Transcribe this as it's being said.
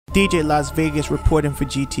DJ Las Vegas reporting for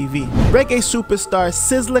GTV. Reggae superstar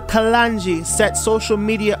Sizzla Kalonji set social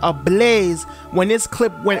media ablaze when his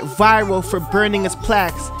clip went viral for burning his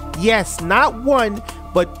plaques. Yes, not one,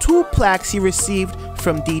 but 2 plaques he received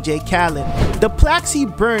from DJ Khaled. The plaques he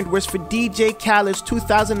burned was for DJ Khaled's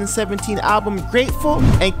 2017 album Grateful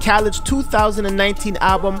and Khaled's 2019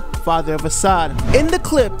 album Father of Assad. In the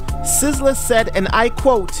clip, Sizzla said, and I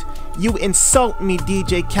quote, "You insult me,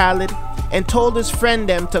 DJ Khaled," and told his friend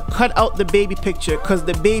them to cut out the baby picture cause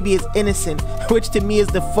the baby is innocent, which to me is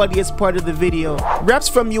the funniest part of the video. Reps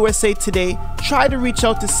from USA Today tried to reach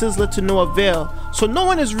out to Sizzla to no avail, so no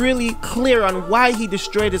one is really clear on why he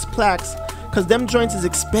destroyed his plaques, cause them joints is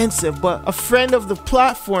expensive. But a friend of the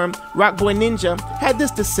platform, Rockboy Ninja, had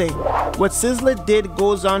this to say: "What Sizzla did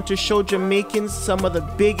goes on to show Jamaicans some of the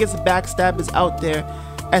biggest backstabbers out there.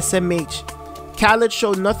 SMH. Khaled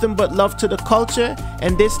showed nothing but love to the culture,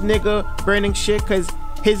 and this nigga burning shit cause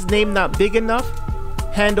his name not big enough?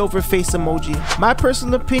 Hand over face emoji." My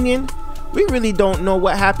personal opinion, we really don't know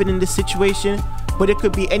what happened in this situation, but it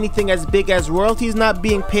could be anything as big as royalties not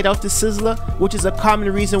being paid out to Sizzla, which is a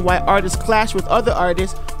common reason why artists clash with other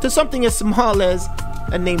artists, to something as small as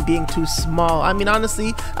a name being too small. I mean,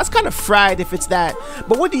 honestly, that's kind of fried if it's that.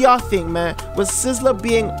 But what do y'all think, man? Was Sizzla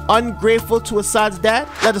being ungrateful to Assad's dad?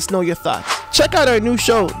 Let us know your thoughts. Check out our new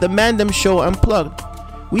show, The Mandem Show Unplugged.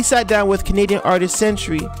 We sat down with Canadian artist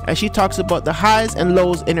Century as she talks about the highs and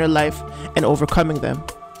lows in her life and overcoming them.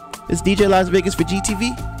 It's DJ Las Vegas for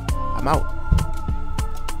GTV. I'm out.